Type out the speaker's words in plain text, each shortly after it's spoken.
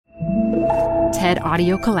TED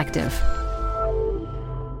Audio Collective.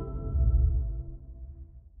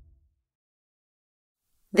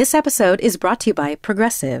 This episode is brought to you by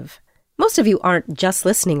Progressive. Most of you aren't just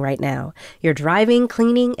listening right now. You're driving,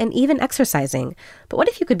 cleaning, and even exercising. But what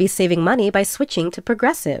if you could be saving money by switching to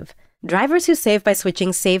Progressive? Drivers who save by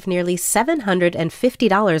switching save nearly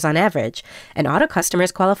 $750 on average, and auto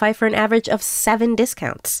customers qualify for an average of 7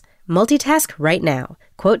 discounts. Multitask right now.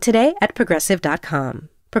 Quote today at Progressive.com.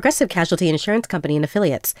 Progressive Casualty Insurance Company and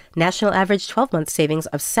Affiliates. National average 12-month savings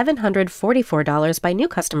of $744 by new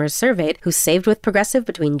customers surveyed who saved with Progressive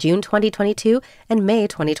between June 2022 and May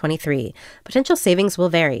 2023. Potential savings will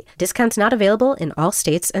vary. Discounts not available in all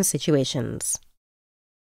states and situations.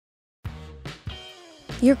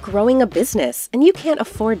 You're growing a business, and you can't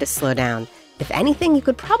afford to slow down. If anything, you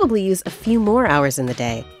could probably use a few more hours in the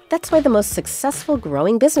day. That's why the most successful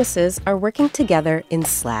growing businesses are working together in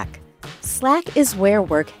Slack. Slack is where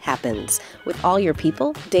work happens, with all your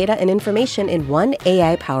people, data, and information in one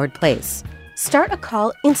AI-powered place. Start a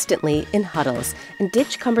call instantly in huddles and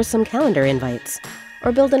ditch cumbersome calendar invites.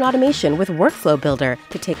 Or build an automation with Workflow Builder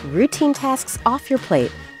to take routine tasks off your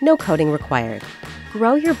plate, no coding required.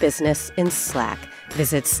 Grow your business in Slack.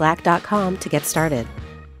 Visit slack.com to get started.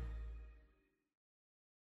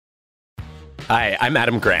 Hi, I'm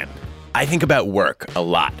Adam Grant. I think about work a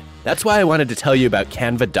lot. That's why I wanted to tell you about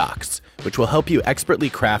Canva Docs, which will help you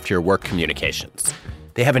expertly craft your work communications.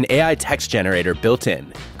 They have an AI text generator built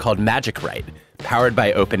in called Magic Write, powered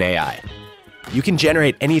by OpenAI. You can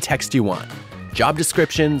generate any text you want. Job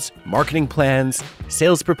descriptions, marketing plans,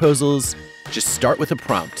 sales proposals. Just start with a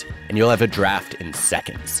prompt, and you'll have a draft in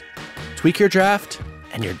seconds. Tweak your draft,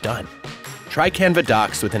 and you're done. Try Canva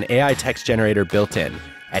Docs with an AI text generator built in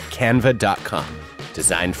at canva.com.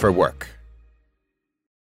 Designed for work.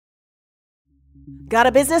 Got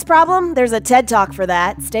a business problem? There's a TED Talk for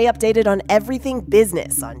that. Stay updated on everything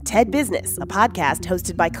business on TED Business, a podcast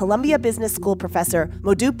hosted by Columbia Business School professor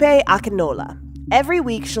Modupe Akinola. Every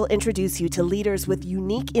week, she'll introduce you to leaders with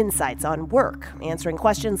unique insights on work, answering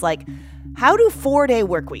questions like, how do 4-day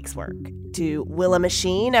work weeks work? To will a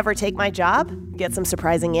machine ever take my job? Get some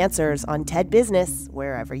surprising answers on TED Business,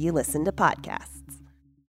 wherever you listen to podcasts.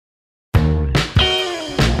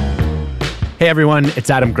 Hey everyone, it's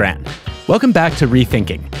Adam Grant. Welcome back to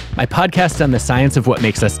Rethinking, my podcast on the science of what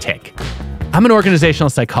makes us tick. I'm an organizational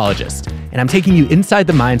psychologist, and I'm taking you inside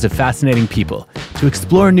the minds of fascinating people to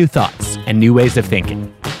explore new thoughts and new ways of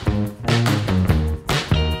thinking.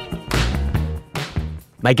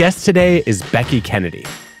 My guest today is Becky Kennedy.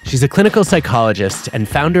 She's a clinical psychologist and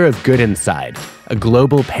founder of Good Inside, a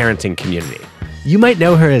global parenting community. You might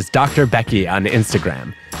know her as Dr. Becky on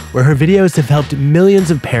Instagram, where her videos have helped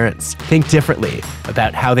millions of parents think differently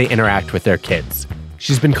about how they interact with their kids.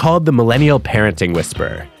 She's been called the Millennial Parenting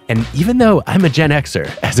Whisperer, and even though I'm a Gen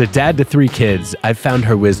Xer, as a dad to 3 kids, I've found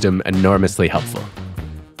her wisdom enormously helpful.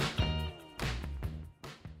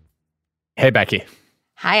 Hey, Becky.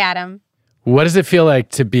 Hi, Adam. What does it feel like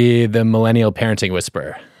to be the Millennial Parenting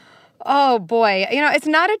Whisperer? Oh, boy. It's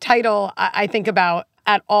not a title I think about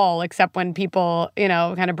at all, except when people,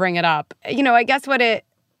 kind of bring it up. I guess what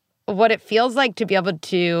it feels like to be able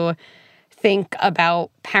to think about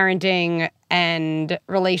parenting and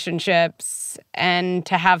relationships and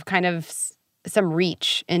to have kind of some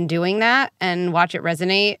reach in doing that and watch it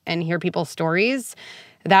resonate and hear people's stories,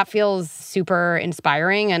 that feels super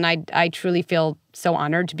inspiring. And I truly feel so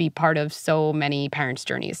honored to be part of so many parents'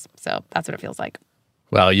 journeys. So that's what it feels like.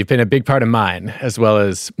 Well, you've been a big part of mine, as well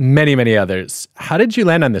as many, many others. How did you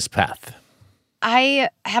land on this path? I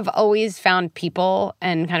have always found people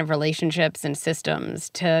and kind of relationships and systems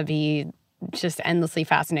to be just endlessly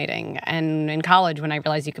fascinating. And in college, when I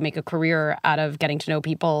realized you could make a career out of getting to know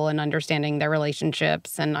people and understanding their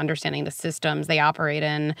relationships and understanding the systems they operate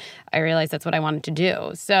in, I realized that's what I wanted to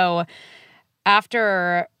do. So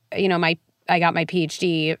after, I got my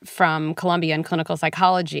PhD from Columbia in clinical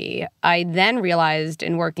psychology, I then realized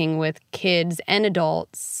in working with kids and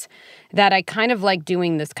adults that I kind of like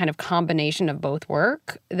doing this kind of combination of both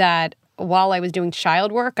work, that while I was doing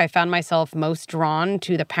child work, I found myself most drawn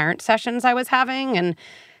to the parent sessions I was having and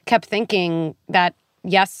kept thinking that,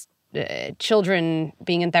 yes, children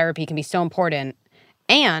being in therapy can be so important.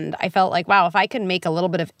 And I felt like, wow, if I could make a little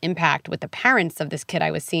bit of impact with the parents of this kid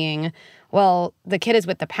I was seeing, well, the kid is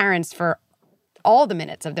with the parents for all the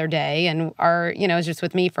minutes of their day and is just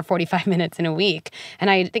with me for 45 minutes in a week. And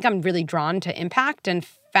I think I'm really drawn to impact and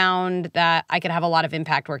found that I could have a lot of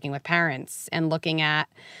impact working with parents and looking at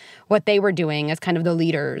what they were doing as kind of the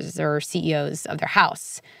leaders or CEOs of their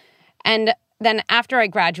house. And then after I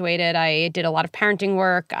graduated, I did a lot of parenting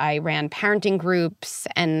work. I ran parenting groups.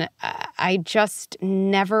 And I just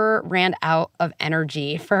never ran out of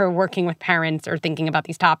energy for working with parents or thinking about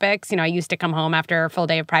these topics. I used to come home after a full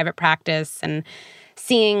day of private practice and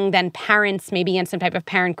seeing then parents maybe in some type of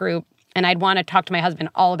parent group, and I'd want to talk to my husband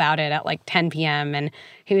all about it at like 10 p.m. And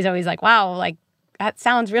he was always like, wow, like, that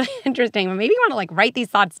sounds really interesting, but maybe you want to like write these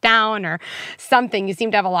thoughts down or something. You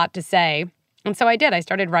seem to have a lot to say. And so I did. I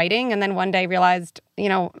started writing, and then one day realized,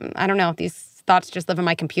 I don't know, these thoughts just live in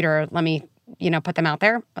my computer. Let me, put them out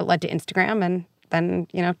there. It led to Instagram, and then,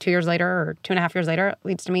 2 years later or 2.5 years later, it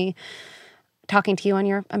leads to me talking to you on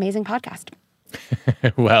your amazing podcast.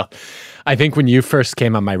 Well, I think when you first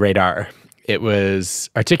came on my radar, it was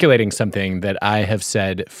articulating something that I have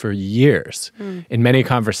said for years in many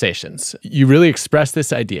conversations. You really expressed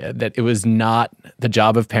this idea that it was not the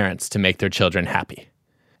job of parents to make their children happy.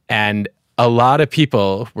 And a lot of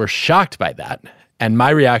people were shocked by that. And my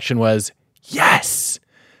reaction was, yes.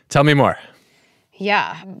 Tell me more.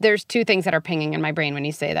 Yeah, there's two things that are pinging in my brain when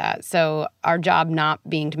you say that. So our job not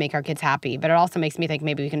being to make our kids happy, but it also makes me think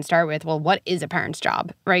maybe we can start with, well, what is a parent's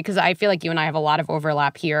job, right? Because I feel like you and I have a lot of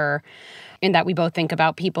overlap here in that we both think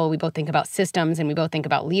about people, we both think about systems, and we both think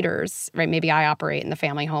about leaders, right? Maybe I operate in the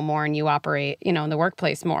family home more and you operate, in the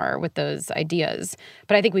workplace more with those ideas.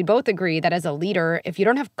 But I think we both agree that as a leader, if you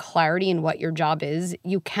don't have clarity in what your job is,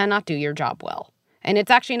 you cannot do your job well. And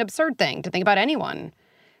it's actually an absurd thing to think about anyone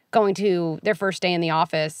going to their first day in the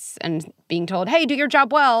office and being told, hey, do your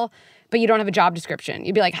job well, but you don't have a job description.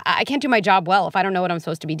 You'd be like, I can't do my job well if I don't know what I'm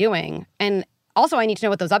supposed to be doing. And also I need to know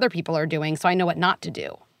what those other people are doing so I know what not to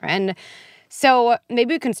do. And so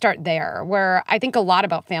maybe we can start there, where I think a lot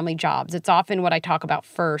about family jobs. It's often what I talk about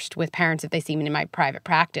first with parents if they see me in my private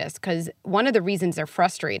practice, because one of the reasons they're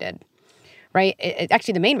frustrated, right?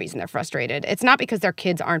 Actually, the main reason they're frustrated, it's not because their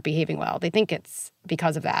kids aren't behaving well. They think it's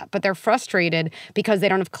because of that. But they're frustrated because they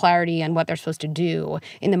don't have clarity on what they're supposed to do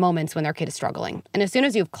in the moments when their kid is struggling. And as soon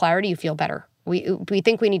as you have clarity, you feel better. We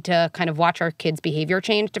think we need to kind of watch our kids' behavior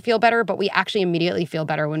change to feel better, but we actually immediately feel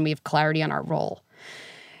better when we have clarity on our role.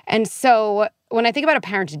 And so when I think about a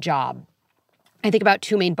parent's job, I think about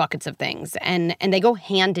two main buckets of things, and they go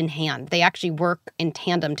hand in hand. They actually work in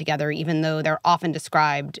tandem together, even though they're often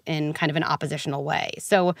described in kind of an oppositional way.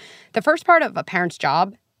 So the first part of a parent's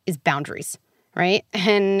job is boundaries, right?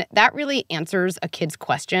 And that really answers a kid's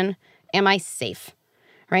question, am I safe,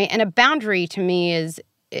 right? And a boundary to me is,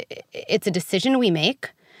 it's a decision we make,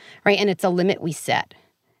 right? And it's a limit we set.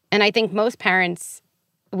 And I think most parents,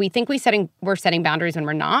 we think we're setting boundaries when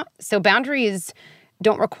we're not. So boundaries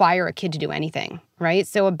don't require a kid to do anything, right?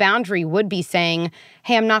 So a boundary would be saying,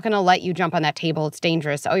 hey, I'm not going to let you jump on that table. It's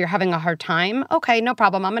dangerous. Oh, you're having a hard time? Okay, no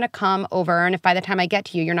problem. I'm going to come over, and if by the time I get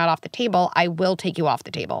to you, you're not off the table, I will take you off the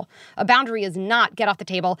table. A boundary is not get off the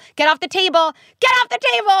table, get off the table, get off the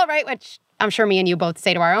table, right? Which I'm sure me and you both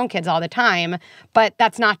say to our own kids all the time, but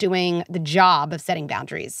that's not doing the job of setting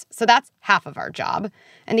boundaries. So that's half of our job.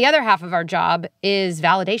 And the other half of our job is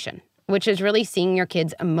validation, which is really seeing your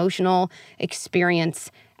kids' emotional experience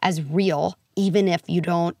as real, even if you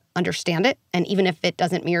don't understand it, and even if it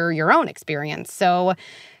doesn't mirror your own experience. So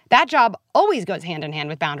that job always goes hand in hand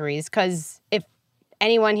with boundaries, because if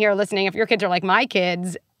anyone here listening, if your kids are like my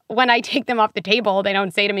kids, when I take them off the table, they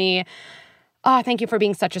don't say to me, oh, thank you for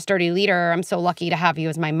being such a sturdy leader. I'm so lucky to have you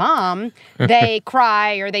as my mom. They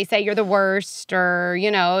cry, or they say you're the worst, or,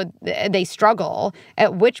 they struggle,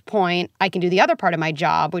 at which point I can do the other part of my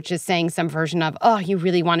job, which is saying some version of, oh, you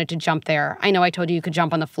really wanted to jump there. I know I told you could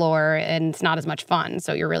jump on the floor and it's not as much fun,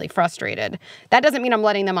 so you're really frustrated. That doesn't mean I'm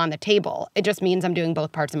letting them on the table. It just means I'm doing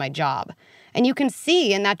both parts of my job. And you can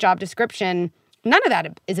see in that job description, none of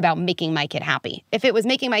that is about making my kid happy. If it was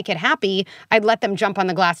making my kid happy, I'd let them jump on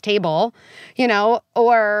the glass table,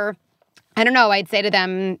 or I don't know, I'd say to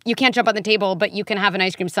them, you can't jump on the table, but you can have an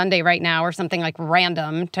ice cream sundae right now, or something like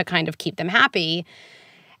random to kind of keep them happy.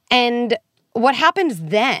 And what happens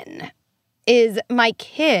then is my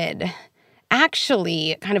kid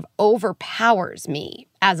actually kind of overpowers me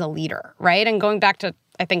as a leader, right? And going back to,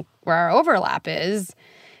 I think, where our overlap is,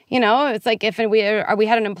 it's like if we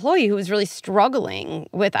had an employee who was really struggling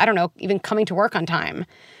with, I don't know, even coming to work on time,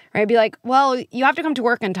 right? I'd be like, well, you have to come to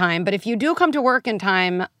work on time, but if you do come to work in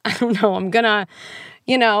time, I don't know, I'm going to,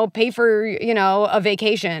 pay for, a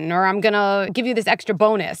vacation, or I'm going to give you this extra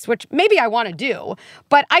bonus, which maybe I want to do,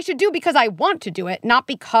 but I should do because I want to do it, not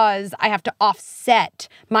because I have to offset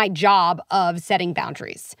my job of setting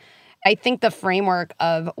boundaries. I think the framework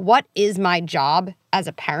of what is my job as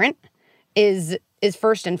a parent is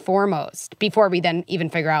first and foremost, before we then even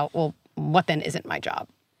figure out, well, what then isn't my job?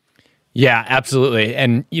 Yeah, absolutely.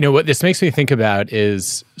 And what this makes me think about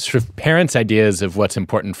is sort of parents' ideas of what's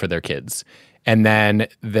important for their kids. and then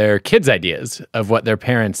their kids' ideas of what their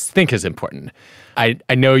parents think is important. I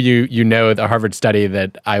know you know the Harvard study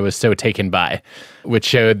that I was so taken by, which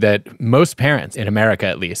showed that most parents, in America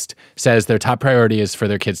at least, says their top priority is for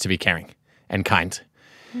their kids to be caring and kind.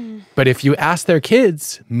 But if you ask their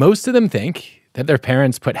kids, most of them think that their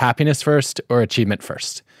parents put happiness first or achievement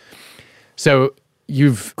first. So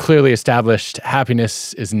you've clearly established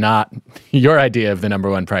happiness is not your idea of the number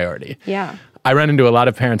one priority. Yeah. I run into a lot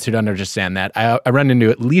of parents who don't understand that. I run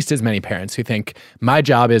into at least as many parents who think my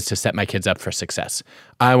job is to set my kids up for success.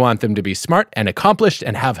 I want them to be smart and accomplished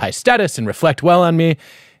and have high status and reflect well on me.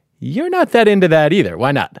 You're not that into that either.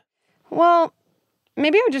 Why not? Well,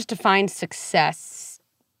 maybe I would just define success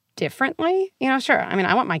differently. Sure. I mean,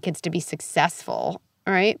 I want my kids to be successful,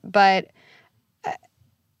 right? But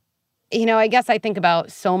I guess I think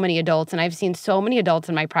about so many adults, and I've seen so many adults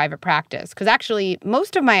in my private practice, because actually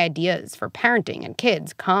most of my ideas for parenting and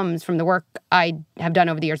kids comes from the work I have done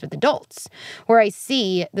over the years with adults, where I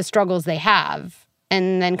see the struggles they have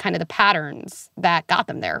and then kind of the patterns that got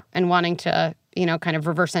them there and wanting to, kind of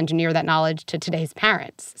reverse engineer that knowledge to today's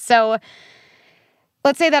parents. So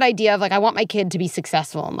let's say that idea of I want my kid to be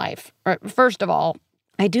successful in life. First of all,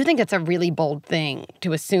 I do think it's a really bold thing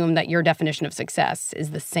to assume that your definition of success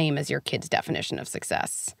is the same as your kid's definition of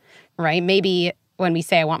success, right? Maybe when we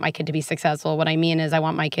say I want my kid to be successful, what I mean is I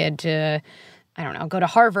want my kid to, go to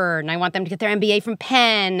Harvard, and I want them to get their MBA from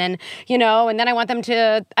Penn, and then I want them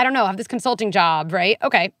to, have this consulting job, right?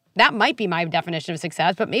 Okay, that might be my definition of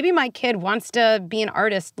success, but maybe my kid wants to be an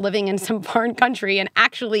artist living in some foreign country, and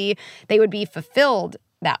actually they would be fulfilled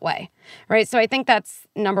that way, right? So I think that's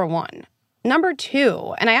number one. Number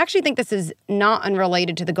two, and I actually think this is not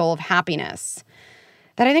unrelated to the goal of happiness,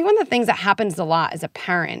 that I think one of the things that happens a lot as a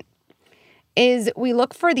parent is we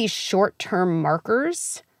look for these short-term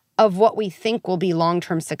markers of what we think will be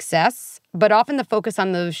long-term success, but often the focus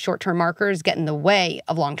on those short-term markers get in the way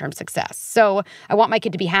of long-term success. So I want my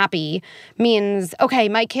kid to be happy means, okay,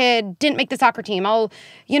 my kid didn't make the soccer team. I'll,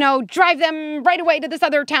 drive them right away to this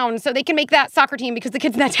other town so they can make that soccer team because the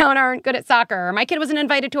kids in that town aren't good at soccer. Or my kid wasn't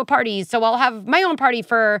invited to a party, so I'll have my own party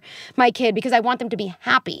for my kid because I want them to be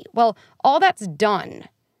happy. Well, all that's done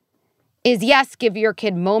is, yes, give your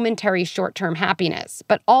kid momentary short-term happiness,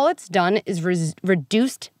 but all it's done is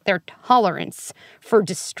reduced their tolerance for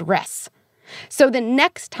distress. So the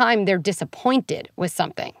next time they're disappointed with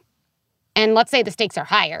something, and let's say the stakes are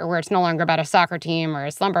higher, where it's no longer about a soccer team or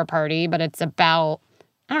a slumber party, but it's about,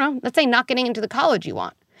 let's say not getting into the college you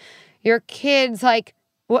want. Your kid's like,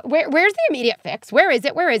 where's the immediate fix? Where is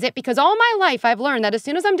it? Where is it? Because all my life I've learned that as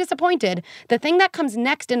soon as I'm disappointed, the thing that comes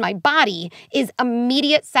next in my body is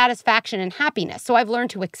immediate satisfaction and happiness. So I've learned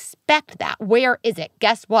to expect that. Where is it?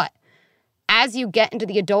 Guess what? As you get into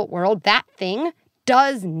the adult world, that thing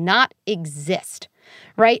does not exist,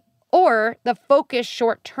 right? Or the focus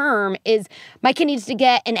short term is my kid needs to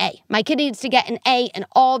get an A. My kid needs to get an A in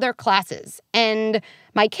all their classes. And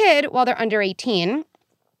my kid, while they're under 18,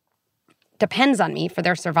 depends on me for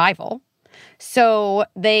their survival. So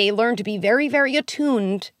they learn to be very, very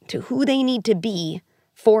attuned to who they need to be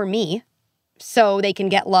for me so they can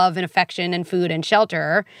get love and affection and food and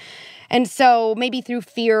shelter. And so maybe through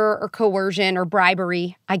fear or coercion or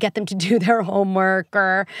bribery, I get them to do their homework,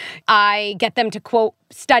 or I get them to, quote,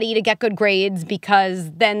 study to get good grades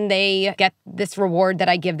because then they get this reward that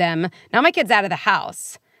I give them. Now my kid's out of the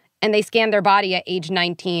house and they scan their body at age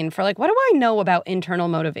 19 for what do I know about internal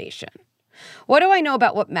motivation? What do I know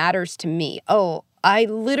about what matters to me? Oh, I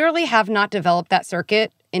literally have not developed that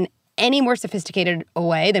circuit in any more sophisticated a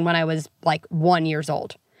way than when I was 1 year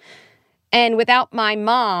old. And without my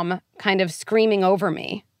mom kind of screaming over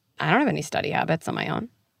me, I don't have any study habits on my own.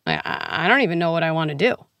 I don't even know what I want to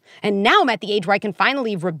do. And now I'm at the age where I can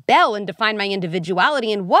finally rebel and define my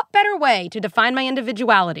individuality. And what better way to define my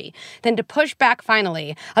individuality than to push back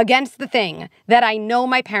finally against the thing that I know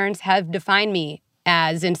my parents have defined me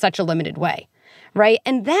as in such a limited way, right?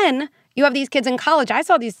 And then you have these kids in college. I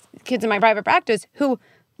saw these kids in my private practice who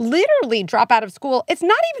literally drop out of school. It's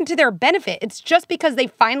not even to their benefit. It's just because they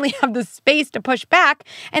finally have the space to push back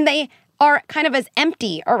and they are kind of as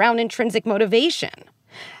empty around intrinsic motivation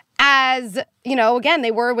as, again,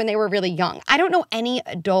 they were when they were really young. I don't know any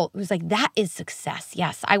adult who's like, that is success.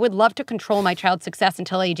 Yes, I would love to control my child's success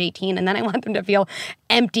until age 18, and then I want them to feel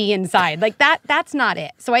empty inside. That's not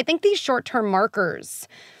it. So I think these short-term markers,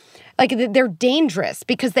 they're dangerous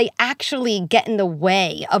because they actually get in the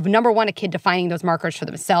way of, number one, a kid defining those markers for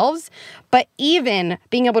themselves, but even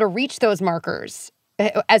being able to reach those markers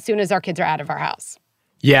as soon as our kids are out of our house.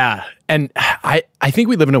 Yeah. And I think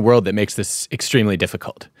we live in a world that makes this extremely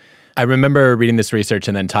difficult. I remember reading this research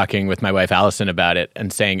and then talking with my wife, Allison, about it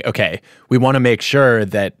and saying, okay, we want to make sure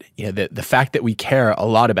that the fact that we care a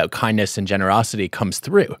lot about kindness and generosity comes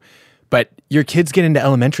through. But your kids get into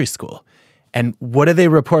elementary school, and what do they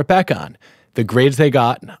report back on? The grades they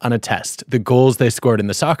got on a test, the goals they scored in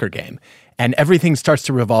the soccer game, and everything starts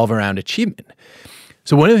to revolve around achievement.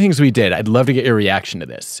 So one of the things we did, I'd love to get your reaction to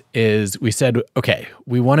this, is we said, okay,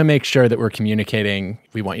 we want to make sure that we're communicating.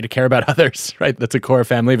 We want you to care about others, right? That's a core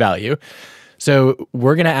family value. So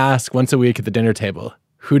we're going to ask once a week at the dinner table,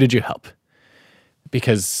 who did you help?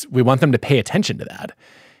 Because we want them to pay attention to that.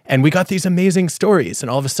 And we got these amazing stories. And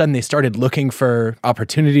all of a sudden they started looking for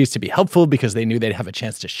opportunities to be helpful because they knew they'd have a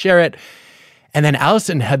chance to share it. And then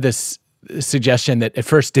Allison had this suggestion that at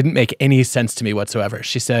first didn't make any sense to me whatsoever.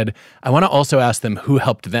 She said, I want to also ask them who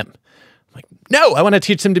helped them. I'm like, no, I want to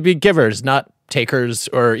teach them to be givers, not takers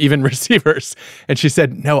or even receivers. And she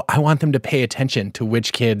said, no, I want them to pay attention to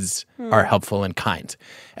which kids are helpful and kind,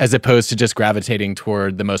 as opposed to just gravitating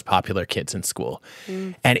toward the most popular kids in school.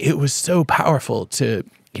 And it was so powerful to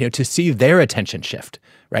see their attention shift,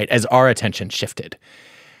 right, as our attention shifted.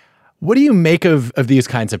 What do you make of these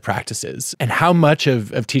kinds of practices? And how much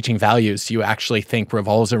of teaching values do you actually think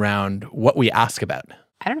revolves around what we ask about?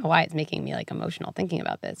 I don't know why it's making me emotional thinking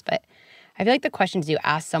about this, but I feel like the questions you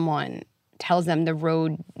ask someone tells them the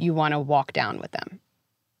road you want to walk down with them.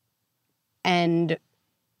 And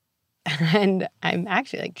I'm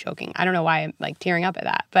actually choking. I don't know why I'm tearing up at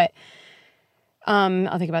that, but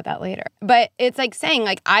I'll think about that later. But it's saying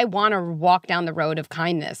I want to walk down the road of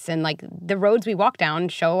kindness, and the roads we walk down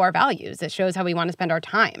show our values. It shows how we want to spend our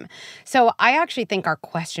time. So I actually think our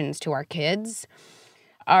questions to our kids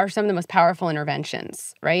are some of the most powerful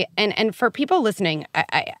interventions, right? And for people listening,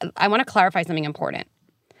 I want to clarify something important.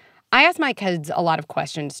 I ask my kids a lot of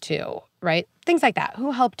questions too, right? Things like that.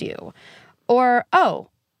 Who helped you? Or,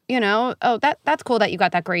 that's cool that you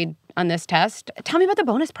got that grade on this test. Tell me about the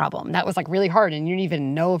bonus problem. That was really hard and you didn't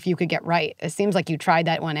even know if you could get right. It seems like you tried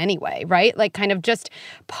that one anyway, right? Kind of just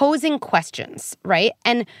posing questions, right?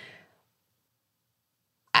 And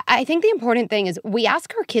I think the important thing is we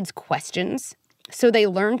ask our kids questions so they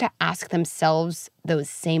learn to ask themselves those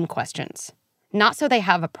same questions, not so they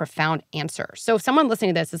have a profound answer. So if someone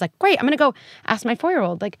listening to this is great, I'm going to go ask my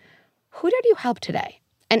 4-year-old, who did you help today?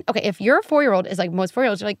 And okay, if your 4-year-old is most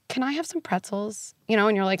 4-year-olds, you're can I have some pretzels?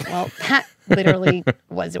 And you're well, that literally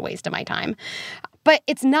was a waste of my time. But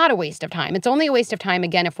it's not a waste of time. It's only a waste of time,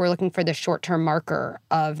 again, if we're looking for the short-term marker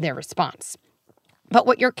of their response. But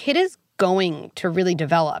what your kid is going to really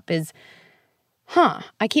develop is,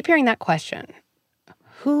 I keep hearing that question.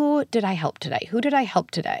 Who did I help today? Who did I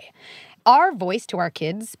help today? Our voice to our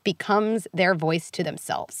kids becomes their voice to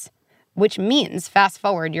themselves, which means, fast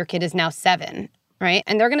forward, your kid is now 7, right?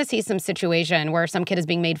 And they're going to see some situation where some kid is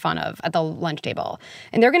being made fun of at the lunch table.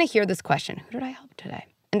 And they're going to hear this question, who did I help today?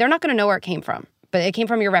 And they're not going to know where it came from, but it came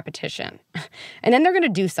from your repetition. And then they're going to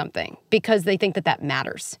do something because they think that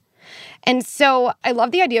matters. And so I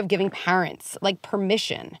love the idea of giving parents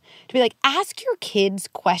permission to be ask your kids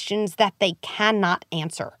questions that they cannot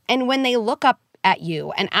answer. And when they look up at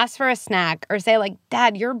you and ask for a snack or say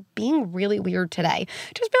Dad, you're being really weird today,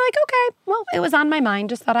 just be okay, well, it was on my mind,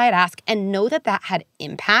 just thought I'd ask, and know that had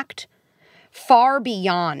impact far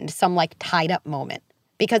beyond some tied up moment,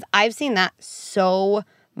 because I've seen that so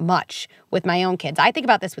much with my own kids. I think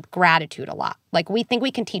about this with gratitude a lot. We think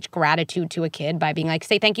we can teach gratitude to a kid by being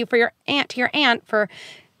say thank you for your aunt for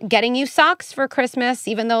getting you socks for Christmas,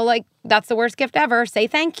 even though that's the worst gift ever. Say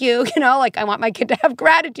thank you. I want my kid to have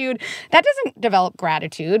gratitude. That doesn't develop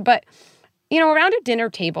gratitude. But, around a dinner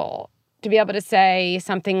table, to be able to say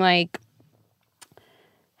something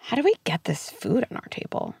how do we get this food on our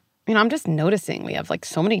table? I'm just noticing we have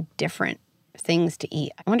so many different things to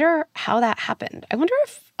eat. I wonder how that happened. I wonder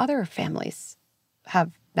if other families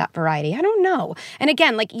have that variety. I don't know. And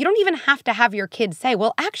again, you don't even have to have your kids say,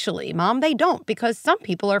 well, actually, Mom, they don't, because some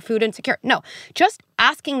people are food insecure. No, just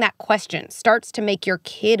asking that question starts to make your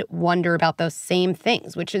kid wonder about those same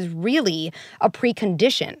things, which is really a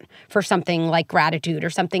precondition for something like gratitude or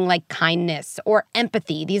something like kindness or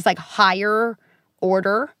empathy, these higher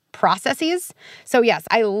order processes. So yes,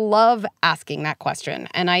 I love asking that question.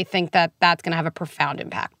 And I think that that's going to have a profound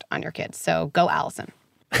impact on your kids. So go, Allison.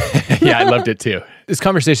 Yeah, I loved it too. This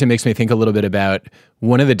conversation makes me think a little bit about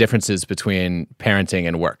one of the differences between parenting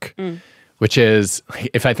and work, which is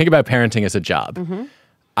if I think about parenting as a job,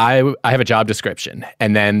 I have a job description,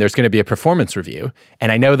 and then there's going to be a performance review, and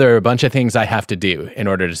I know there are a bunch of things I have to do in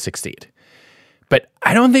order to succeed. But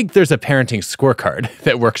I don't think there's a parenting scorecard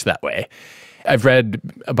that works that way. I've read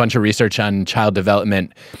a bunch of research on child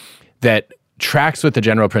development that tracks with the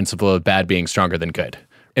general principle of bad being stronger than good.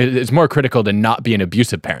 It's more critical to not be an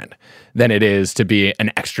abusive parent than it is to be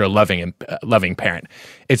an extra loving parent.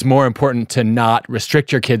 It's more important to not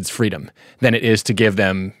restrict your kids' freedom than it is to give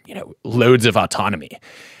them, loads of autonomy.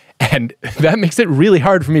 And that makes it really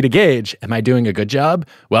hard for me to gauge, am I doing a good job?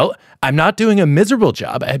 Well, I'm not doing a miserable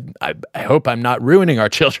job. I hope I'm not ruining our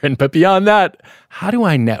children. But beyond that, how do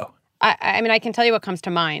I know? I mean, I can tell you what comes to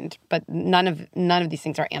mind, but none of these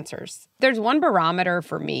things are answers. There's one barometer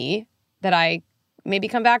for me that I maybe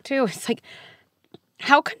come back to. It's like,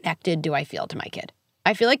 how connected do I feel to my kid?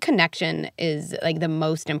 I feel like connection is like the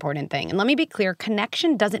most important thing. And let me be clear,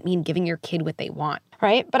 connection doesn't mean giving your kid what they want,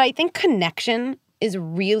 right? But I think connection is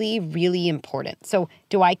really, really important. So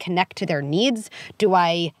do I connect to their needs? Do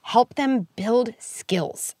I help them build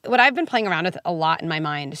skills? What I've been playing around with a lot in my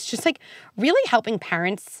mind is just like really helping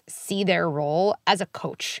parents see their role as a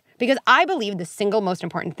coach. Because I believe the single most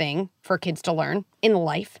important thing for kids to learn in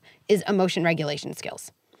life is emotion regulation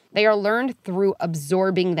skills. They are learned through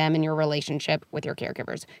absorbing them in your relationship with your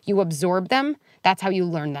caregivers. You absorb them, that's how you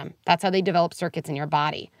learn them. That's how they develop circuits in your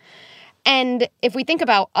body. And if we think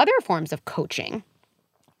about other forms of coaching,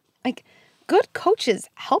 like good coaches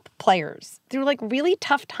help players through like really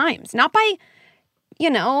tough times, not by,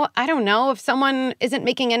 I don't know, if someone isn't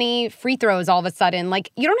making any free throws all of a sudden,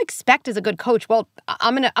 like you don't expect as a good coach, well,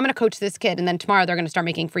 I'm going to coach this kid and then tomorrow they're going to start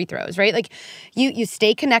making free throws, right? Like you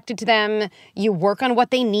stay connected to them, you work on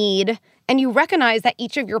what they need, and you recognize that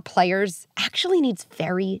each of your players actually needs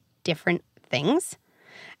very different things.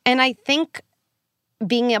 And I think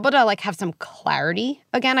being able to like have some clarity,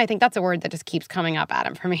 again, I think that's a word that just keeps coming up,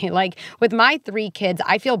 Adam, for me. Like with my 3 kids,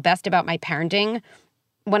 I feel best about my parenting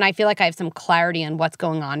when I feel like I have some clarity on what's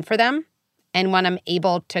going on for them and when I'm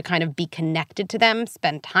able to kind of be connected to them,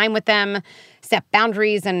 spend time with them, set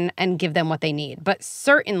boundaries and give them what they need. But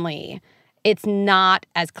certainly it's not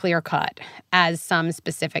as clear-cut as some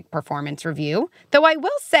specific performance review. Though I will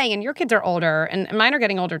say, and your kids are older and mine are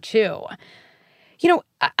getting older too,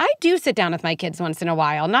 I do sit down with my kids once in a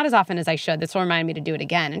while, not as often as I should. This will remind me to do it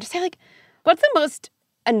again and just say, like, what's the most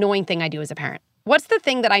annoying thing I do as a parent? What's the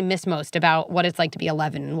thing that I miss most about what it's like to be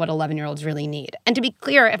 11 and what 11-year-olds really need? And to be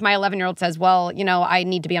clear, if my 11-year-old says, well, I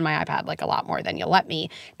need to be on my iPad like a lot more than you let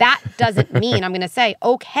me, that doesn't mean I'm going to say,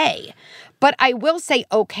 okay. But I will say,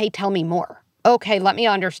 okay, tell me more. Okay, let me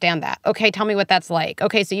understand that. Okay, tell me what that's like.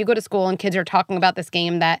 Okay, so you go to school and kids are talking about this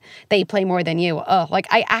game that they play more than you. Oh, like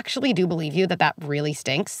I actually do believe you that really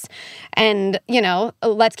stinks. And,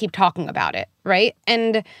 let's keep talking about it, right?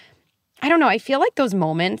 And I don't know, I feel like those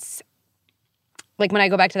moments, like when I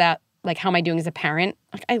go back to that, like how am I doing as a parent?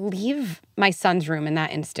 Like I leave my son's room in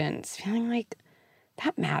that instance feeling like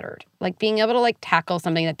that mattered. Like being able to like tackle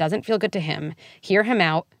something that doesn't feel good to him, hear him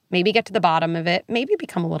out, maybe get to the bottom of it, maybe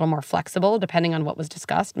become a little more flexible depending on what was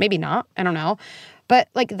discussed. Maybe not. I don't know. But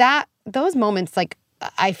like those moments, like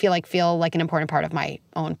I feel like an important part of my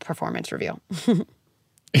own performance review.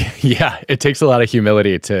 Yeah, it takes a lot of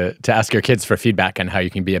humility to ask your kids for feedback on how you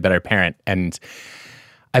can be a better parent. And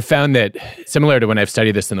I found that similar to when I've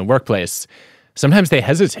studied this in the workplace, sometimes they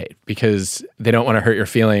hesitate because they don't want to hurt your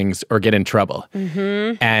feelings or get in trouble.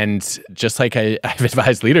 Mm-hmm. And just like I've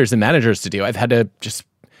advised leaders and managers to do, I've had to just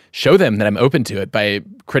show them that I'm open to it by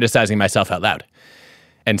criticizing myself out loud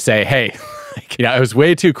and say, hey, I was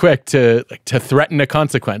way too quick to threaten a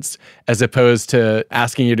consequence as opposed to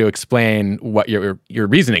asking you to explain what your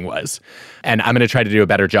reasoning was. And I'm going to try to do a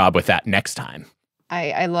better job with that next time.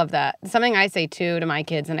 I love that. Something I say too to my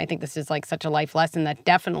kids, and I think this is like such a life lesson that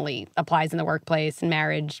definitely applies in the workplace, in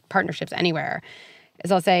marriage, partnerships, anywhere,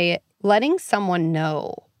 is I'll say, letting someone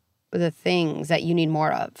know the things that you need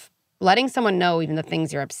more of, letting someone know even the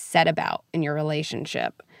things you're upset about in your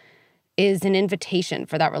relationship is an invitation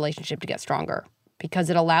for that relationship to get stronger because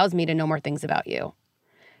it allows me to know more things about you.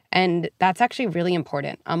 And that's actually really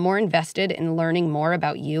important. I'm more invested in learning more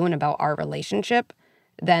about you and about our relationship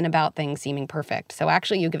than about things seeming perfect. So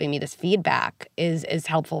actually you giving me this feedback is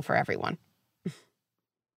helpful for everyone.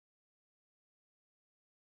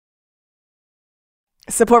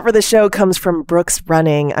 Support for the show comes from Brooks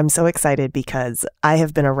Running. I'm so excited because I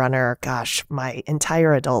have been a runner, my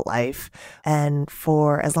entire adult life. And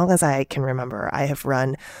for as long as I can remember, I have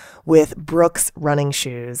run with Brooks running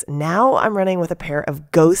shoes. Now I'm running with a pair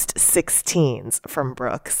of Ghost 16s from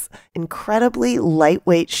Brooks. Incredibly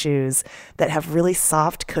lightweight shoes that have really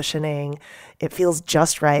soft cushioning. It feels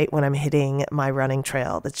just right when I'm hitting my running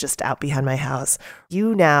trail that's just out behind my house.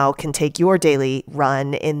 You now can take your daily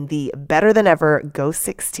run in the better than ever Ghost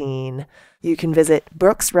 16. You can visit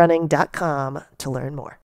brooksrunning.com to learn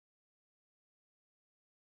more.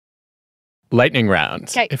 Lightning round,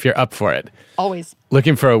 Okay. if you're up for it. Always.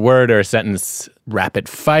 Looking for a word or a sentence, rapid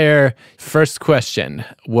fire. First question,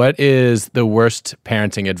 what is the worst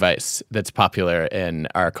parenting advice that's popular in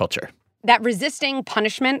our culture? That resisting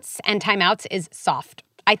punishments and timeouts is soft.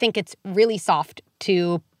 I think it's really soft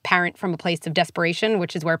to parent from a place of desperation,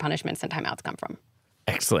 which is where punishments and timeouts come from.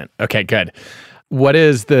 Excellent. Okay, good. What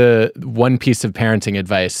is the one piece of parenting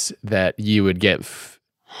advice that you would give?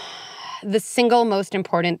 The single most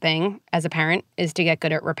important thing as a parent is to get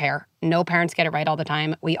good at repair. No parents get it right all the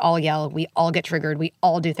time. We all yell. We all get triggered. We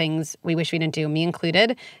all do things we wish we didn't do, me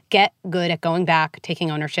included. Get good at going back,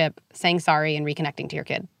 taking ownership, saying sorry, and reconnecting to your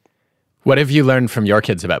kid. What have you learned from your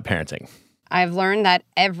kids about parenting? I've learned that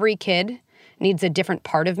every kid needs a different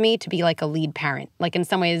part of me to be like a lead parent. Like in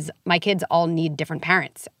some ways, my kids all need different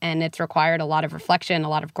parents, and it's required a lot of reflection, a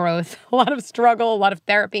lot of growth, a lot of struggle, a lot of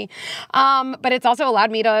therapy. But it's also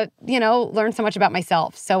allowed me to, learn so much about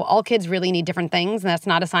myself. So all kids really need different things, and that's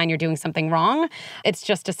not a sign you're doing something wrong. It's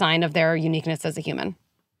just a sign of their uniqueness as a human.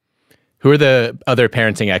 Who are the other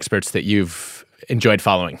parenting experts that you've enjoyed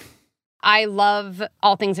following? I love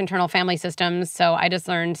all things internal family systems, so I just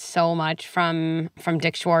learned so much from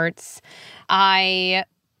Dick Schwartz. I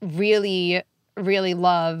really, really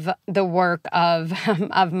love the work of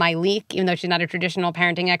Myleik, even though she's not a traditional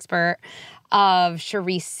parenting expert, of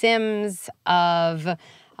Cherie Sims, of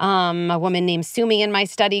a woman named Sumi in my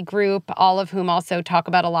study group, all of whom also talk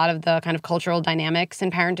about a lot of the kind of cultural dynamics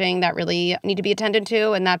in parenting that really need to be attended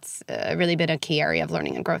to, and that's really been a key area of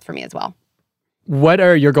learning and growth for me as well. What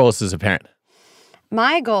are your goals as a parent?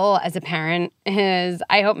 My goal as a parent is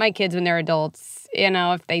I hope my kids, when they're adults,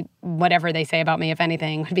 if they, whatever they say about me, if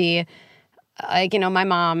anything, would be like, my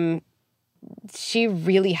mom, she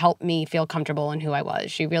really helped me feel comfortable in who I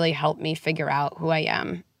was. She really helped me figure out who I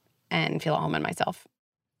am and feel at home in myself.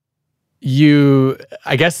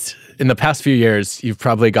 I guess in the past few years, you've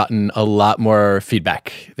probably gotten a lot more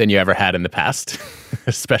feedback than you ever had in the past,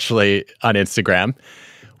 especially on Instagram.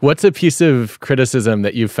 What's a piece of criticism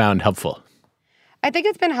that you've found helpful? I think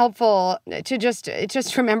it's been helpful to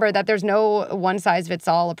just remember that there's no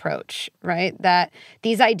one-size-fits-all approach, right? That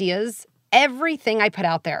these ideas, everything I put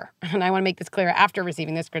out there, and I want to make this clear after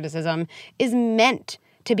receiving this criticism, is meant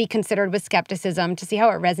to be considered with skepticism, to see how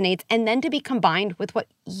it resonates, and then to be combined with what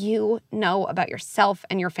you know about yourself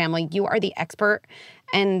and your family. You are the expert,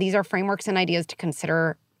 and these are frameworks and ideas to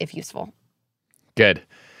consider if useful. Good.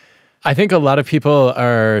 I think a lot of people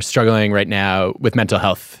are struggling right now with mental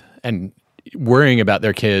health and worrying about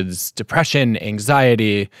their kids' depression,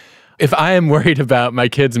 anxiety. If I am worried about my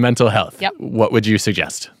kids' mental health, What would you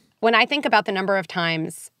suggest? When I think about the number of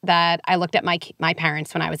times that I looked at my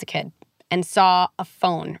parents when I was a kid and saw a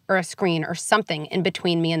phone or a screen or something in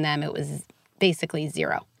between me and them, it was basically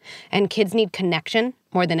zero. And kids need connection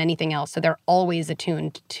more than anything else. So they're always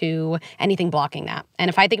attuned to anything blocking that. And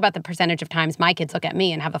if I think about the percentage of times my kids look at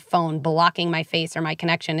me and have a phone blocking my face or my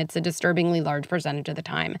connection, it's a disturbingly large percentage of the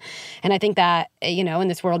time. And I think that, in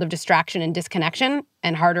this world of distraction and disconnection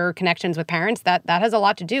and harder connections with parents, that has a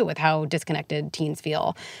lot to do with how disconnected teens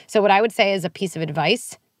feel. So what I would say as a piece of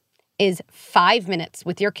advice is 5 minutes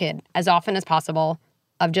with your kid as often as possible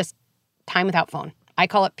of just time without phone. I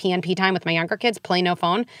call it PNP time with my younger kids, play no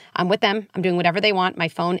phone. I'm with them. I'm doing whatever they want. My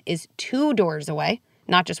phone is 2 doors away,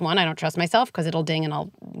 not just one. I don't trust myself because it'll ding and I'll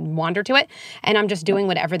wander to it. And I'm just doing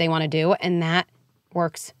whatever they want to do. And that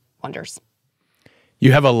works wonders.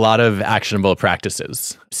 You have a lot of actionable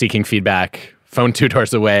practices, seeking feedback, phone 2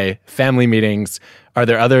 doors away, family meetings. Are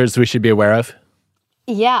there others we should be aware of?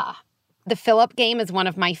 Yeah. The fill-up game is one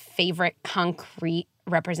of my favorite concrete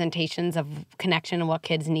representations of connection and what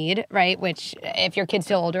kids need, right? Which if your kid's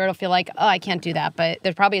still older, it'll feel like, oh, I can't do that. But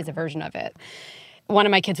there probably is a version of it. One of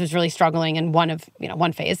my kids was really struggling in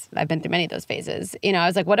one phase. I've been through many of those phases. I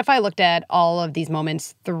was like, what if I looked at all of these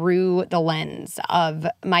moments through the lens of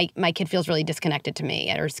my kid feels really disconnected to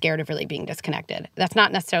me or scared of really being disconnected. That's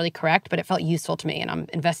not necessarily correct, but it felt useful to me and I'm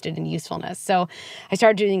invested in usefulness. So I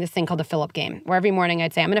started doing this thing called the fill-up game, where every morning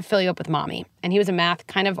I'd say, I'm going to fill you up with mommy. And he was a math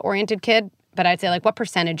kind of oriented kid. But I'd say, like, what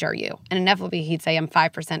percentage are you? And inevitably, he'd say, I'm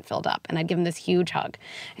 5% filled up. And I'd give him this huge hug.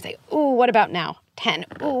 I'd say, ooh, what about now? 10.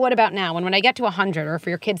 Ooh, what about now? And when I get to 100, or if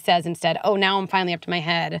your kid says instead, oh, now I'm finally up to my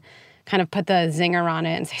head, kind of put the zinger on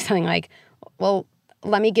it and say something like, well,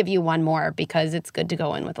 let me give you one more because it's good to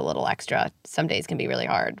go in with a little extra. Some days can be really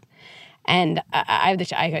hard. And I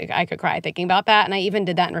could cry thinking about that. And I even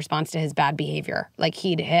did that in response to his bad behavior. Like,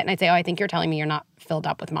 he'd hit, and I'd say, oh, I think you're telling me you're not filled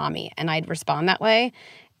up with mommy. And I'd respond that way.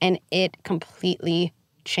 And it completely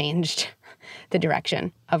changed the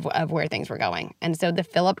direction of where things were going. And so the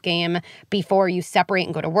fill-up game before you separate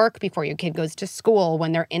and go to work, before your kid goes to school,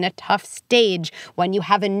 when they're in a tough stage, when you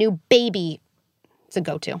have a new baby, it's a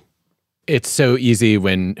go-to. It's so easy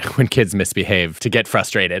when kids misbehave to get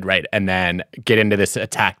frustrated, right? And then get into this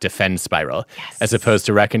attack-defend spiral, as opposed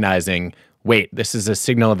to recognizing, wait, this is a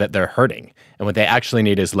signal that they're hurting. And what they actually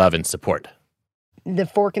need is love and support. The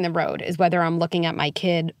fork in the road is whether I'm looking at my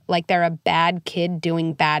kid like they're a bad kid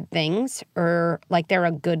doing bad things or like they're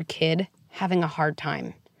a good kid having a hard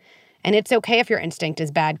time. And it's okay if your instinct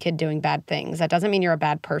is bad kid doing bad things. That doesn't mean you're a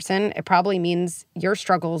bad person. It probably means your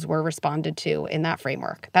struggles were responded to in that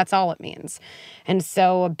framework. That's all it means. And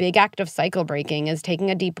so a big act of cycle breaking is taking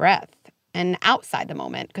a deep breath and outside the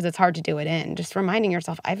moment, because it's hard to do it in. Just reminding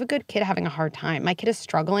yourself, I have a good kid having a hard time. My kid is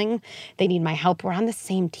struggling. They need my help. We're on the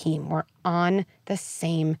same team. We're on the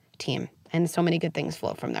same team. And so many good things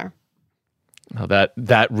flow from there. Well,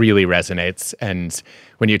 that really resonates. And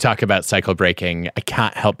when you talk about cycle breaking, I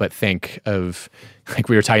can't help but think of, like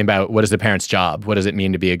we were talking about, what is the parent's job? What does it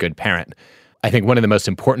mean to be a good parent? I think one of the most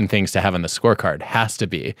important things to have on the scorecard has to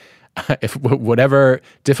be, if whatever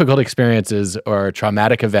difficult experiences or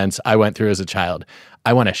traumatic events I went through as a child,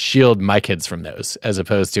 I want to shield my kids from those as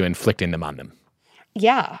opposed to inflicting them on them.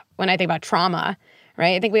 Yeah. When I think about trauma,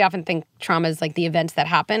 right? I think we often think trauma is like the events that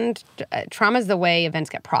happened. Trauma is the way events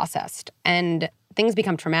get processed. And things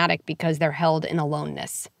become traumatic because they're held in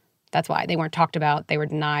aloneness. That's why they weren't talked about. They were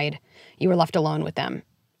denied. You were left alone with them.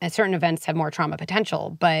 And certain events have more trauma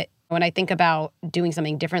potential. But when I think about doing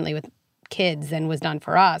something differently with kids than was done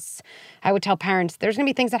for us, I would tell parents there's going to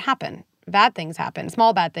be things that happen. Bad things happen,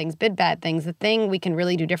 small bad things, big bad things. The thing we can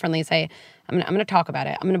really do differently is say, I'm going to talk about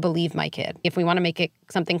it. I'm going to believe my kid. If we want to make it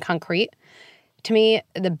something concrete, to me,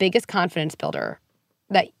 the biggest confidence builder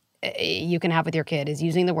that you can have with your kid is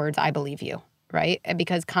using the words, I believe you, right?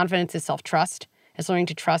 Because confidence is self-trust. It's learning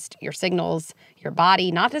to trust your signals, your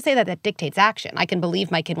body. Not to say that that dictates action. I can believe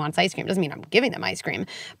my kid wants ice cream. Doesn't mean I'm giving them ice cream.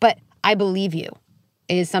 But I believe you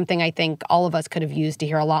is something I think all of us could have used to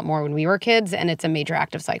hear a lot more when we were kids. And it's a major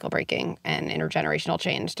act of cycle breaking and intergenerational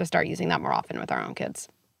change to start using that more often with our own kids.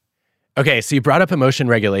 Okay, so you brought up emotion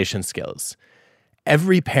regulation skills.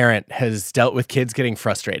 Every parent has dealt with kids getting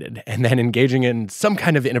frustrated and then engaging in some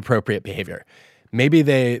kind of inappropriate behavior. Maybe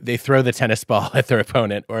they throw the tennis ball at their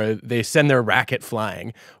opponent, or they send their racket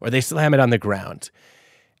flying, or they slam it on the ground.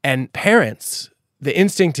 And parents, the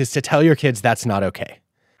instinct is to tell your kids that's not okay.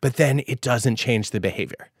 But then it doesn't change the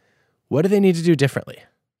behavior. What do they need to do differently?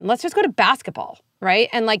 Let's just go to basketball, right?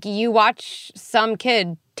 And like you watch some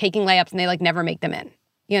kid taking layups and they like never make them in.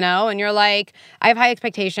 You know, and you're like, I have high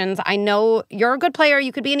expectations. I know you're a good player.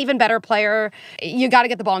 You could be an even better player. You got to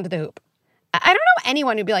get the ball into the hoop. I don't know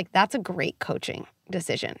anyone who'd be like, that's a great coaching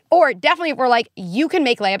decision. Or definitely if we're like, you can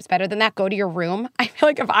make layups better than that, go to your room. I feel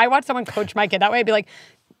like if I watch someone coach my kid that way, I'd be like,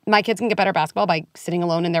 my kids can get better at basketball by sitting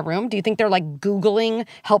alone in their room. Do you think they're like Googling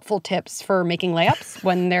helpful tips for making layups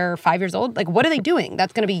when they're 5 years old? Like, what are they doing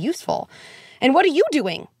that's going to be useful? And what are you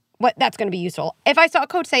doing that's going to be useful? If I saw a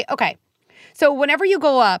coach say, okay, so whenever you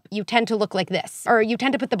go up, you tend to look like this, or you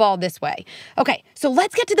tend to put the ball this way. Okay, so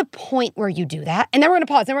let's get to the point where you do that. And then we're going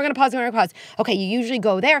to pause, then we're going to pause, then we're going to pause. Okay, you usually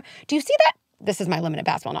go there. Do you see that? This is my limited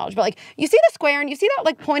basketball knowledge, but like, you see the square and you see that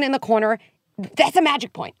like point in the corner? That's a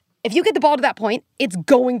magic point. If you get the ball to that point, it's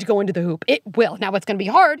going to go into the hoop. It will. Now, it's going to be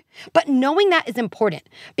hard, but knowing that is important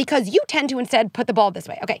because you tend to instead put the ball this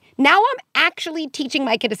way. Okay, now I'm actually teaching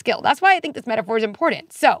my kid a skill. That's why I think this metaphor is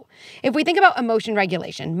important. So if we think about emotion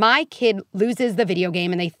regulation, my kid loses the video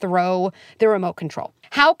game and they throw the remote control.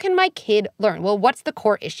 How can my kid learn? Well, what's the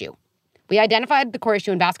core issue? We identified the core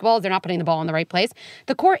issue in basketball is they're not putting the ball in the right place.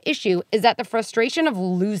 The core issue is that the frustration of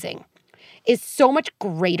losing is so much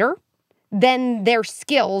greater than their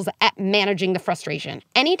skills at managing the frustration.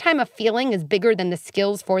 Anytime a feeling is bigger than the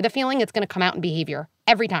skills for the feeling, it's going to come out in behavior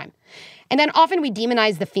every time. And then often we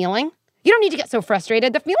demonize the feeling. You don't need to get so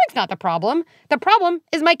frustrated. The feeling's not the problem. The problem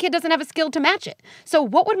is my kid doesn't have a skill to match it. So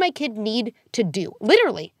what would my kid need to do,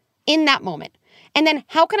 literally, in that moment? And then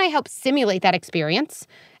how can I help simulate that experience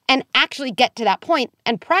and actually get to that point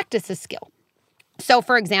and practice a skill? So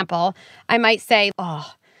for example, I might say,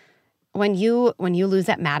 when you lose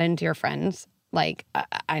at Madden to your friends, like,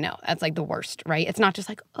 I know, that's like the worst, right? It's not just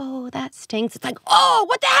like, oh, that stinks. It's like, oh,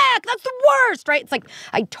 what the heck? That's the worst, right? It's like,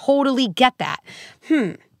 I totally get that.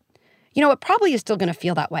 You know, it probably is still going to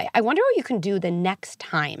feel that way. I wonder what you can do the next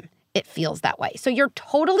time it feels that way. So you're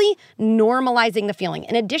totally normalizing the feeling.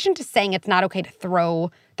 In addition to saying it's not okay to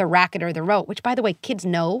throw the racket or the remote, which, by the way, kids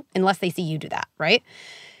know unless they see you do that, right?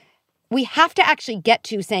 we have to actually get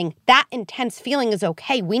to saying that intense feeling is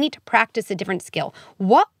okay. We need to practice a different skill.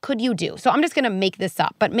 What could you do? So I'm just going to make this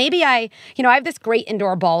up. But maybe I have this great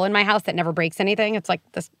indoor ball in my house that never breaks anything. It's like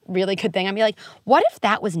this really good thing. I'd be like, what if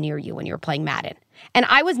that was near you when you were playing Madden? And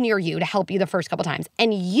I was near you to help you the first couple times.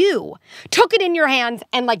 And you took it in your hands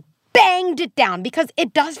and like banged it down, because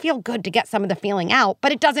it does feel good to get some of the feeling out,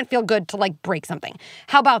 but it doesn't feel good to like break something.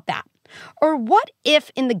 How about that? Or what if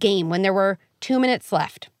in the game when there were 2 minutes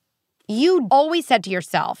left, you always said to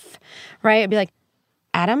yourself, right? I'd be like,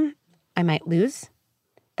 Adam, I might lose.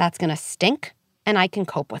 That's going to stink, and I can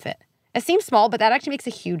cope with it. It seems small, but that actually makes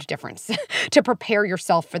a huge difference to prepare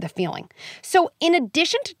yourself for the feeling. So in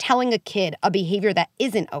addition to telling a kid a behavior that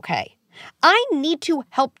isn't okay, I need to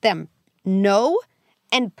help them know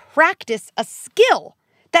and practice a skill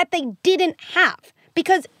that they didn't have.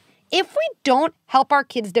 Because if we don't help our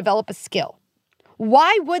kids develop a skill,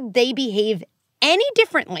 why would they behave any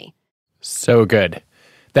differently? So good.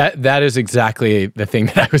 That is exactly the thing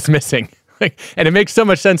that I was missing. And it makes so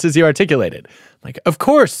much sense as you articulated. Like, of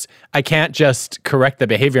course, I can't just correct the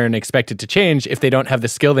behavior and expect it to change if they don't have the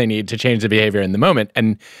skill they need to change the behavior in the moment.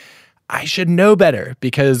 And I should know better,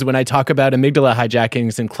 because when I talk about amygdala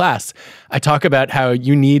hijackings in class, I talk about how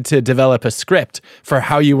you need to develop a script for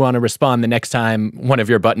how you want to respond the next time one of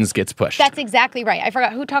your buttons gets pushed. That's exactly right. I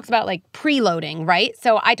forgot who talks about like preloading, right?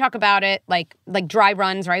 So I talk about it like dry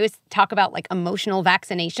runs, or I always talk about like emotional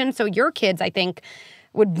vaccination. So your kids, I think,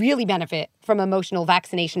 would really benefit from emotional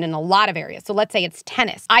vaccination in a lot of areas. So let's say it's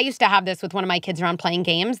tennis. I used to have this with one of my kids around playing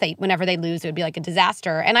games. Whenever they lose, it would be like a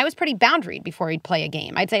disaster. And I was pretty boundaried before he'd play a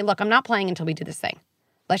game. I'd say, look, I'm not playing until we do this thing.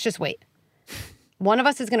 Let's just wait. One of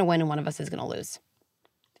us is going to win and one of us is going to lose.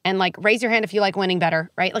 And like, raise your hand if you like winning better,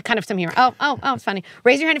 right? Like kind of some humor. Oh, it's funny.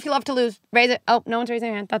 Raise your hand if you love to lose. Raise it. Oh, no one's raising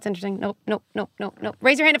their hand. That's interesting. Nope.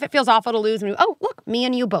 Raise your hand if it feels awful to lose. Oh, look, me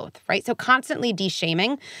and you both, right? So constantly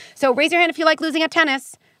de-shaming. So raise your hand if you like losing at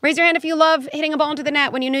tennis. Raise your hand if you love hitting a ball into the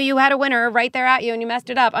net when you knew you had a winner right there at you and you messed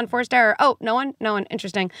it up. Unforced error. Oh, no one? No one.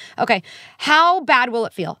 Interesting. Okay. How bad will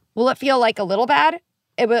it feel? Will it feel like a little bad?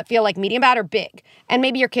 Will it feel like medium bad or big? And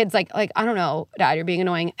maybe your kid's like, I don't know, Dad, you're being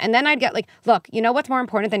annoying. And then I'd get like, look, you know what's more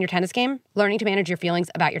important than your tennis game? Learning to manage your feelings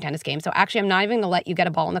about your tennis game. So actually, I'm not even going to let you get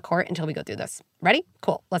a ball in the court until we go through this. Ready?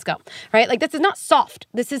 Cool. Let's go. Right? Like, this is not soft.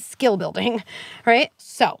 This is skill building. Right?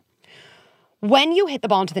 So when you hit the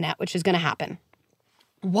ball into the net, which is going to happen,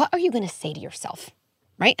 what are you going to say to yourself?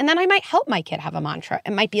 Right? And then I might help my kid have a mantra.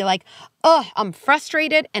 It might be like, I'm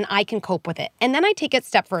frustrated and I can cope with it. And then I take it a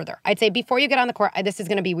step further. I'd say, before you get on the court, this is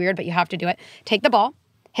going to be weird, but you have to do it. Take the ball,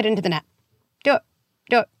 hit it into the net. Do it.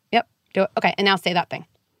 Yep. Do it. Okay. And now say that thing.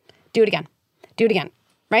 Do it again.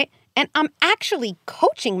 Right? And I'm actually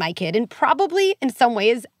coaching my kid in probably in some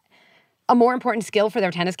ways a more important skill for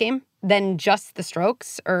their tennis game than just the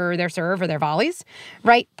strokes or their serve or their volleys.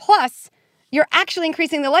 Right? Plus, you're actually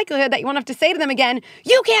increasing the likelihood that you won't have to say to them again,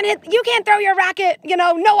 you can't throw your racket,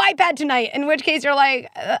 no iPad tonight. In which case you're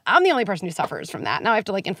like, I'm the only person who suffers from that. Now I have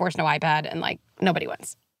to like enforce no iPad and like nobody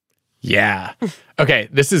wins. Yeah. Okay,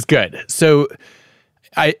 this is good. So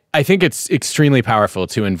I think it's extremely powerful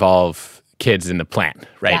to involve kids in the plan,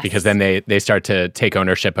 right? Yes. Because then they start to take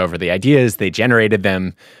ownership over the ideas. They generated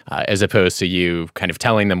them as opposed to you kind of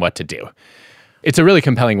telling them what to do. It's a really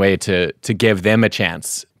compelling way to give them a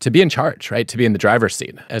chance to be in charge, right? To be in the driver's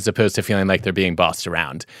seat, as opposed to feeling like they're being bossed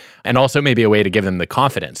around. And also maybe a way to give them the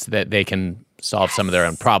confidence that they can solve some of their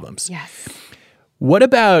own problems. Yes. What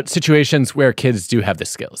about situations where kids do have the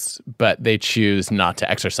skills, but they choose not to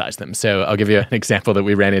exercise them? So I'll give you an example that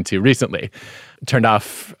we ran into recently. Turned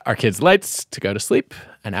off our kids' lights to go to sleep.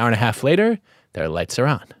 An hour and a half later, their lights are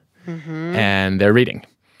on. Mm-hmm. And they're reading.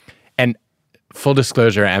 And full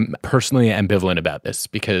disclosure, I'm personally ambivalent about this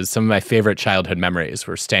because some of my favorite childhood memories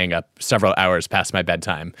were staying up several hours past my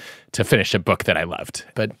bedtime to finish a book that I loved.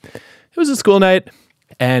 But it was a school night,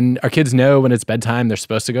 and our kids know when it's bedtime, they're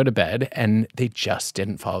supposed to go to bed, and they just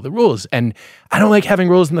didn't follow the rules. And I don't like having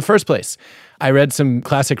rules in the first place. I read some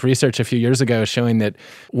classic research a few years ago showing that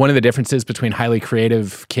one of the differences between highly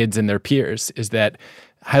creative kids and their peers is that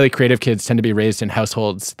highly creative kids tend to be raised in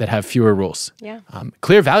households that have fewer rules,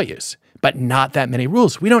 clear values, but not that many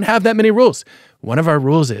rules. We don't have that many rules. One of our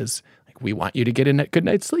rules is we want you to get a good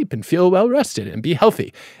night's sleep and feel well rested and be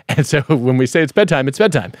healthy. And so when we say it's bedtime, it's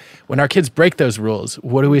bedtime. When our kids break those rules,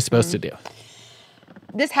 what are we supposed to do?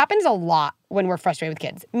 This happens a lot when we're frustrated with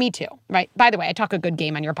kids. Me too, right? By the way, I talk a good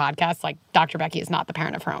game on your podcast. Like, Dr. Becky is not the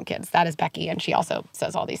parent of her own kids. That is Becky, and she also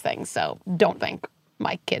says all these things. So don't think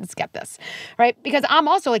my kids get this, right? Because I'm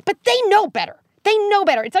also like, but they know better. They know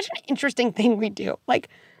better. It's such an interesting thing we do. Like,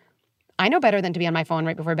 I know better than to be on my phone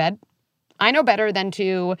right before bed. I know better than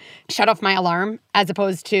to shut off my alarm as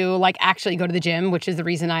opposed to like actually go to the gym, which is the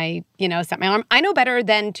reason I, set my alarm. I know better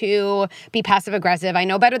than to be passive aggressive. I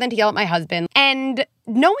know better than to yell at my husband. And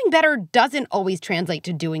knowing better doesn't always translate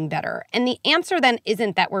to doing better. And the answer then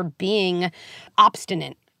isn't that we're being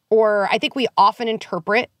obstinate, or I think we often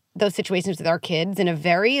interpret those situations with our kids in a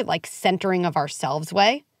very like centering of ourselves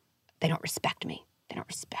way. They don't respect me. They don't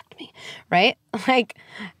respect me, right? Like,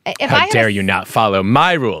 if How dare you not follow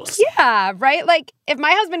my rules? Yeah, right? Like, if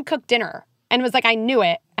my husband cooked dinner and was like, I knew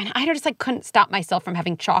it, and I just like couldn't stop myself from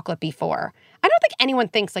having chocolate before, I don't think anyone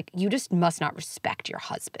thinks like, you just must not respect your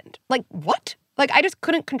husband. Like, what? Like, I just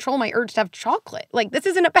couldn't control my urge to have chocolate. Like, this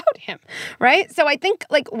isn't about him, right? So I think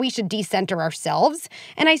like we should decenter ourselves.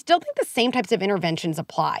 And I still think the same types of interventions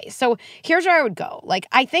apply. So here's where I would go. Like,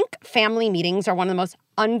 I think family meetings are one of the most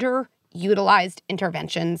underutilized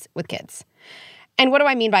interventions with kids. And what do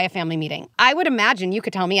I mean by a family meeting? I would imagine you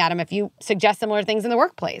could tell me, Adam, if you suggest similar things in the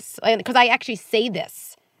workplace. Because I actually say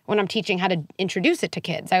this when I'm teaching how to introduce it to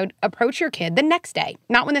kids. I would approach your kid the next day,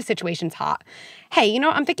 not when the situation's hot. Hey,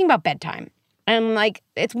 I'm thinking about bedtime. And like,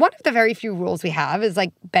 it's one of the very few rules we have is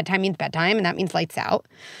like bedtime means bedtime, and that means lights out.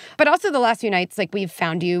 But also the last few nights, like we've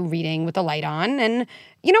found you reading with the light on. And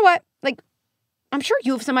you know what? Like, I'm sure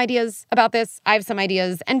you have some ideas about this. I have some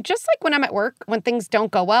ideas. And just like when I'm at work, when things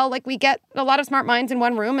don't go well, like we get a lot of smart minds in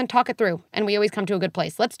one room and talk it through. And we always come to a good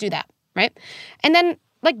place. Let's do that, right? And then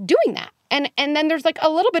like doing that. And then there's like a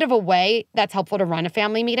little bit of a way that's helpful to run a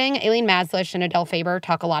family meeting. Aileen Maslish and Adele Faber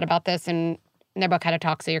talk a lot about this in their book, How to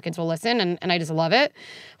Talk So Your Kids Will Listen. And I just love it.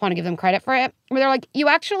 I want to give them credit for it. Where they're like, you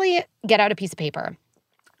actually get out a piece of paper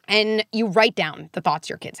and you write down the thoughts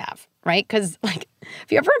your kids have, right? Because like, if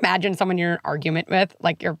you ever imagine someone you're in an argument with,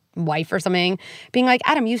 like your wife or something, being like,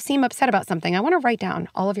 Adam, you seem upset about something. I want to write down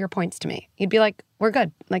all of your points to me. You'd be like, we're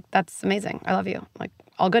good. Like, that's amazing. I love you. Like,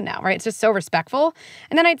 all good now, right? It's just so respectful.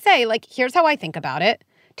 And then I'd say, like, here's how I think about it.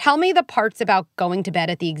 Tell me the parts about going to bed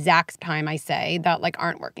at the exact time I say that, like,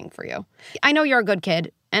 aren't working for you. I know you're a good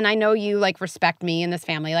kid. And I know you, like, respect me and this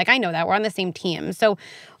family. Like, I know that. We're on the same team. So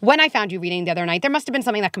when I found you reading the other night, there must have been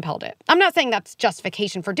something that compelled it. I'm not saying that's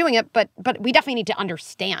justification for doing it, but we definitely need to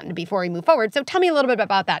understand before we move forward. So tell me a little bit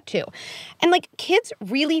about that, too. And, like, kids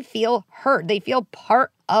really feel heard. They feel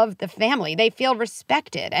part of the family. They feel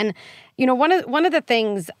respected. And, one of the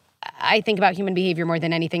things I think about human behavior more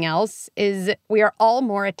than anything else is we are all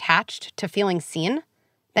more attached to feeling seen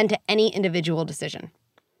than to any individual decision.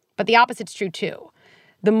 But the opposite's true, too.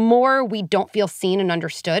 The more we don't feel seen and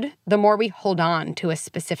understood, the more we hold on to a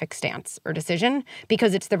specific stance or decision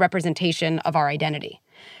because it's the representation of our identity.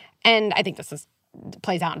 And I think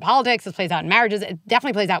plays out in politics, this plays out in marriages, it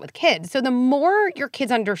definitely plays out with kids. So the more your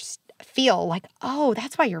kids feel like, oh,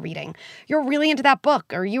 that's why you're reading. You're really into that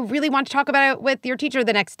book, or you really want to talk about it with your teacher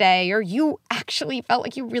the next day, or you actually felt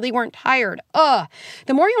like you really weren't tired. The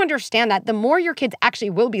more you understand that, the more your kids actually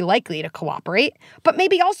will be likely to cooperate. But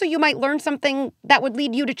maybe also you might learn something that would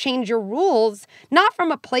lead you to change your rules, not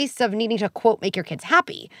from a place of needing to, quote, make your kids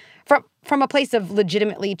happy, from a place of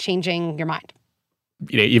legitimately changing your mind.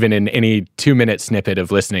 Even in any 2-minute snippet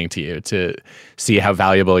of listening to you to see how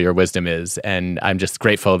valuable your wisdom is. And I'm just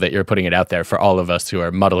grateful that you're putting it out there for all of us who are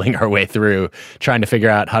muddling our way through trying to figure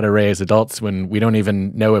out how to raise adults when we don't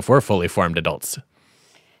even know if we're fully formed adults.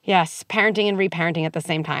 Yes, parenting and reparenting at the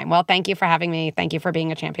same time. Well, thank you for having me. Thank you for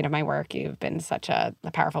being a champion of my work. You've been such a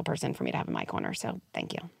powerful person for me to have in my corner. So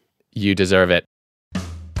thank you. You deserve it.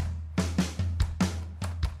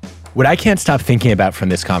 What I can't stop thinking about from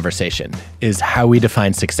this conversation is how we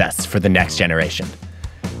define success for the next generation.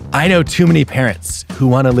 I know too many parents who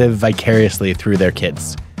want to live vicariously through their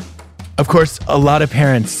kids. Of course, a lot of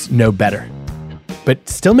parents know better, but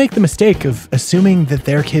still make the mistake of assuming that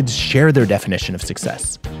their kids share their definition of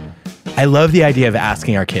success. I love the idea of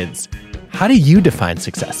asking our kids, how do you define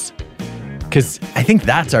success? Because I think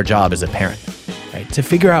that's our job as a parent, right? To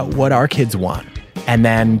figure out what our kids want and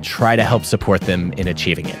then try to help support them in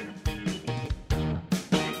achieving it.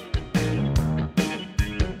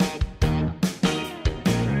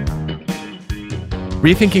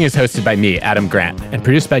 Rethinking is hosted by me, Adam Grant, and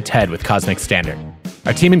produced by Ted with Cosmic Standard.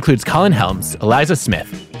 Our team includes Colin Helms, Eliza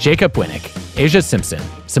Smith, Jacob Winnick, Asia Simpson,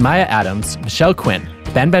 Samaya Adams, Michelle Quinn,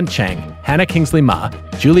 Ben Chang, Hannah Kingsley Ma,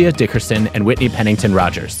 Julia Dickerson, and Whitney Pennington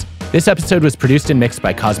Rogers. This episode was produced and mixed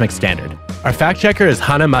by Cosmic Standard. Our fact checker is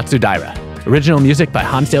Hana Matsudaira. Original music by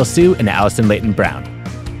Hansdale Sue and Allison Leighton Brown.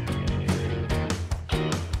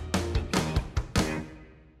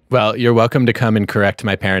 Well, you're welcome to come and correct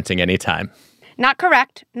my parenting anytime. Not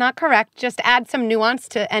correct. Just add some nuance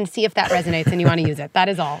and see if that resonates and you want to use it. That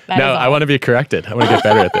is all. I want to be corrected. I want to get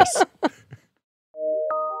better at this.